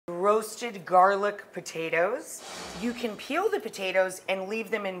roasted garlic potatoes. You can peel the potatoes and leave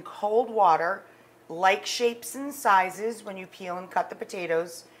them in cold water, like shapes and sizes when you peel and cut the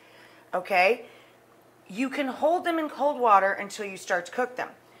potatoes, okay? You can hold them in cold water until you start to cook them.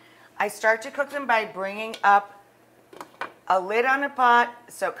 I start to cook them by bringing up a lid on a pot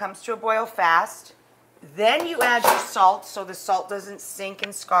so it comes to a boil fast. Then you add your salt so the salt doesn't sink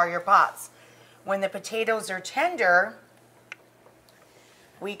and scar your pots. When the potatoes are tender,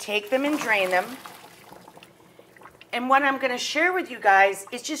 we take them and drain them. And what I'm going to share with you guys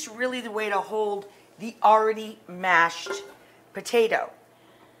is just really the way to hold the already mashed potato.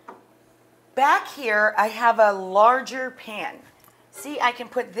 Back here, I have a larger pan. See, I can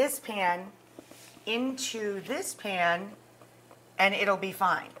put this pan into this pan and it'll be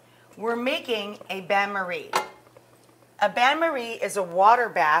fine. We're making a bain-marie. A bain-marie is a water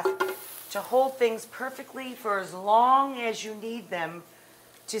bath to hold things perfectly for as long as you need them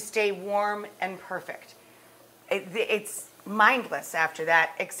to stay warm and perfect. It's mindless after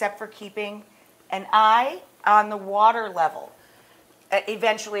that, except for keeping an eye on the water level.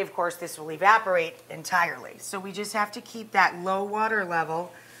 Eventually, of course, this will evaporate entirely. So we just have to keep that low water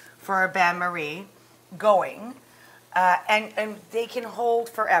level for our bain-marie going. And they can hold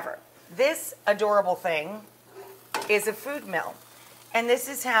forever. This adorable thing is a food mill. And this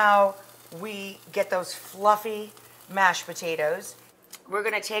is how we get those fluffy mashed potatoes. We're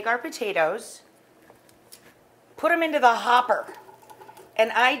going to take our potatoes, put them into the hopper.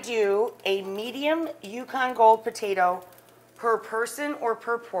 And I do a medium Yukon Gold potato per person or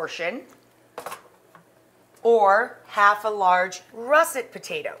per portion, or half a large russet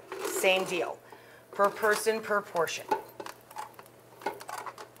potato. Same deal. Per person, per portion.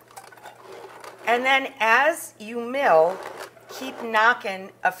 And then as you mill, keep knocking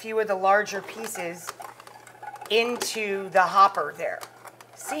a few of the larger pieces into the hopper there.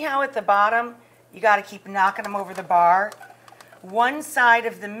 See how at the bottom, you got to keep knocking them over the bar? One side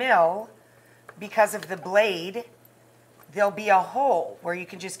of the mill, because of the blade, there'll be a hole where you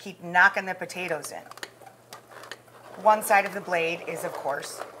can just keep knocking the potatoes in. One side of the blade is, of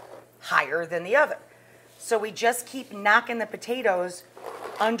course, higher than the other. So we just keep knocking the potatoes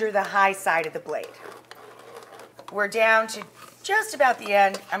under the high side of the blade. We're down to just about the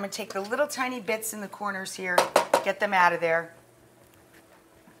end. I'm going to take the little tiny bits in the corners here, get them out of there.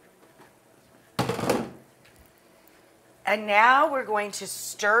 And now we're going to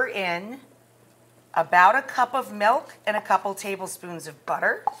stir in about a cup of milk and a couple tablespoons of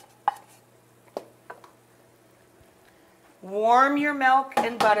butter. Warm your milk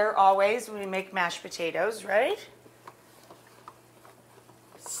and butter always when we make mashed potatoes, right?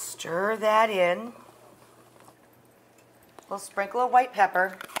 Stir that in. We'll sprinkle a white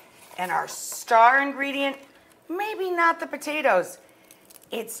pepper. And our star ingredient, maybe not the potatoes,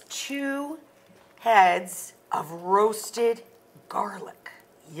 it's 2 heads of roasted garlic.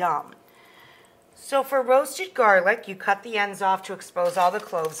 Yum. So for roasted garlic, you cut the ends off to expose all the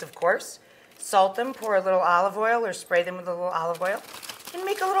cloves, of course. Salt them, pour a little olive oil or spray them with a little olive oil, and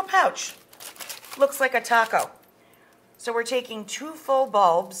make a little pouch. Looks like a taco. So we're taking 2 full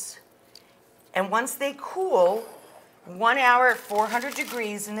bulbs, and once they cool, 1 hour at 400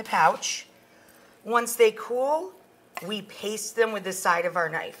 degrees in the pouch. Once they cool, we paste them with the side of our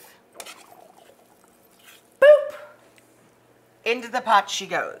knife. Boop! Into the pot she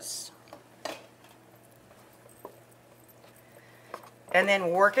goes. And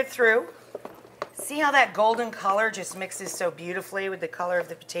then work it through. See how that golden color just mixes so beautifully with the color of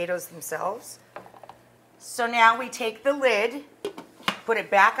the potatoes themselves? So now we take the lid, put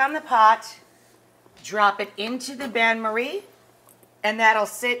it back on the pot, drop it into the bain-marie, and that'll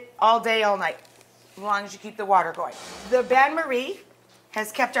sit all day, all night, as long as you keep the water going. The bain-marie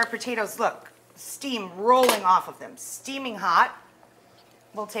has kept our potatoes, look, steam rolling off of them, steaming hot.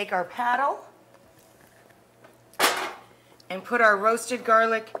 We'll take our paddle and put our roasted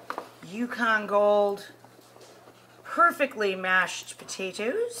garlic, Yukon Gold, perfectly mashed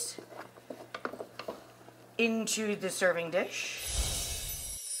potatoes into the serving dish.